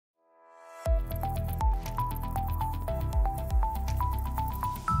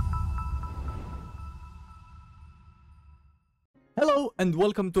Hello and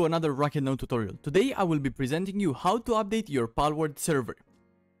welcome to another RocketNode tutorial. Today I will be presenting you how to update your Palworld server.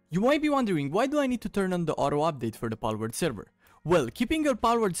 You might be wondering, why do I need to turn on the auto update for the Palworld server? Well, keeping your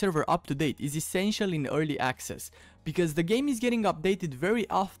Palworld server up to date is essential in early access, because the game is getting updated very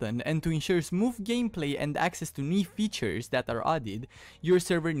often, and to ensure smooth gameplay and access to new features that are added, your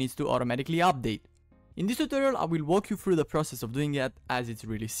server needs to automatically update. In this tutorial I will walk you through the process of doing that, as it's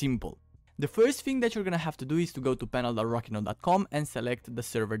really simple. The first thing that you're gonna have to do is to go to panel.rocketnode.com and select the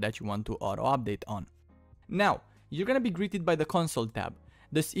server that you want to auto update on. Now, you're gonna be greeted by the console tab.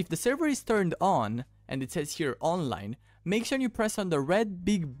 Thus, if the server is turned on, and it says here online, make sure you press on the red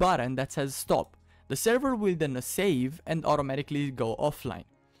big button that says stop. The server will then save and automatically go offline.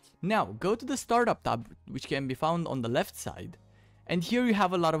 Now, go to the startup tab, which can be found on the left side, and here you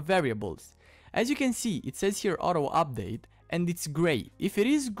have a lot of variables. As you can see, it says here auto update, and it's gray. If it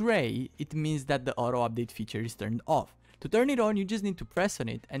is gray, it means that the auto update feature is turned off. To turn it on, you just need to press on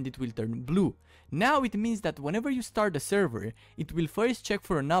it and it will turn blue. Now it means that whenever you start the server, it will first check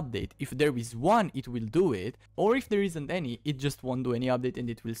for an update. If there is one, it will do it, or if there isn't any, it just won't do any update and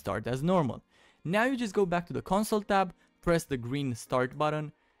it will start as normal. Now you just go back to the console tab, press the green start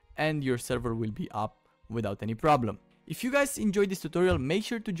button, and your server will be up without any problem. If you guys enjoyed this tutorial, make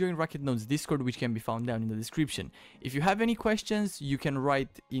sure to join RocketNode's Discord, which can be found down in the description. If you have any questions, you can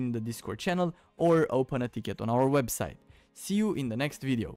write in the Discord channel or open a ticket on our website. See you in the next video.